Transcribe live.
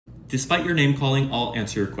Despite your name calling, I'll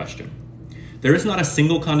answer your question. There is not a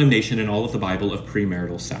single condemnation in all of the Bible of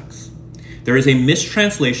premarital sex. There is a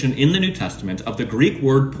mistranslation in the New Testament of the Greek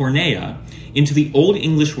word porneia into the Old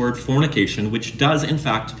English word fornication, which does, in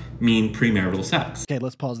fact, mean premarital sex. Okay,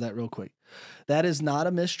 let's pause that real quick. That is not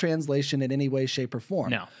a mistranslation in any way, shape, or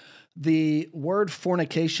form. No. The word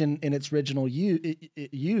fornication in its original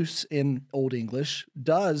use in Old English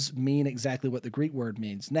does mean exactly what the Greek word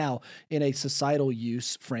means. Now, in a societal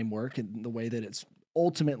use framework and the way that it's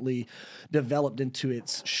ultimately developed into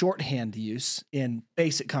its shorthand use in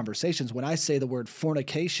basic conversations, when I say the word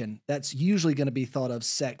fornication, that's usually going to be thought of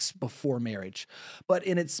sex before marriage. But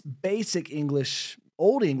in its basic English,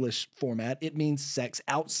 Old English format, it means sex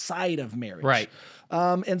outside of marriage. Right.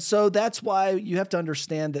 And so that's why you have to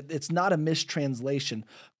understand that it's not a mistranslation.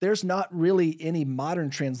 There's not really any modern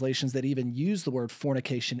translations that even use the word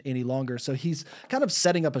fornication any longer. So he's kind of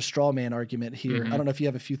setting up a straw man argument here. I don't know if you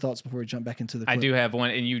have a few thoughts before we jump back into the clip. I do have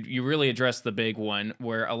one, and you really addressed the big one,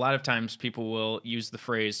 where a lot of times people will use the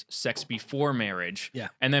phrase sex before marriage. Yeah.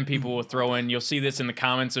 And then people will throw in, you'll see this in the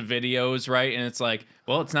comments of videos, right? And it's like,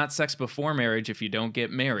 well, it's not sex before marriage if you don't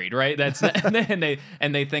get married, right? That's and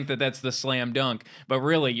they think that that's the slam dunk. But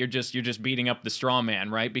really, you're just beating up the straw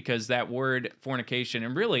man, right? Because that word fornication,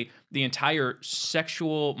 and really the entire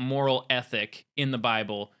sexual moral ethic in the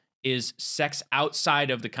Bible, is sex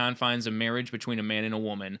outside of the confines of marriage between a man and a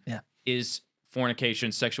woman. Yeah. Is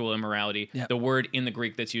fornication, sexual immorality. Yeah. The word in the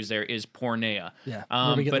Greek that's used there is porneia. Yeah.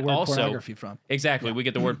 Where we get the word pornography from. Exactly. Yeah. We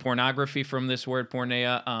get the word pornography from this word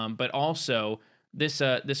porneia. But also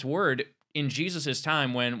this word in Jesus's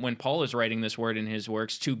time, when Paul is writing this word in his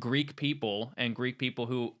works to Greek people, and Greek people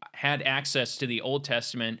who had access to the Old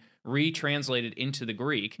Testament retranslated into the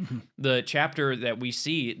Greek, the chapter that we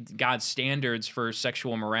see God's standards for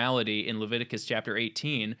sexual morality in Leviticus chapter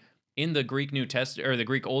 18 in the Greek New Testament, or the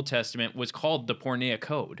Greek Old Testament, was called the Porneia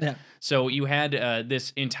Code. Yeah. So you had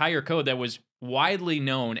this entire code that was widely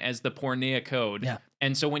known as the Porneia Code. Yeah.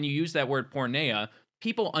 And so when you use that word porneia,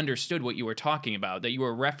 people understood what you were talking about, that you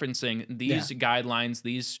were referencing these guidelines,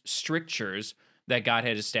 these strictures that God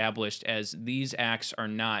had established as these acts are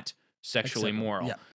not sexually moral. Yeah.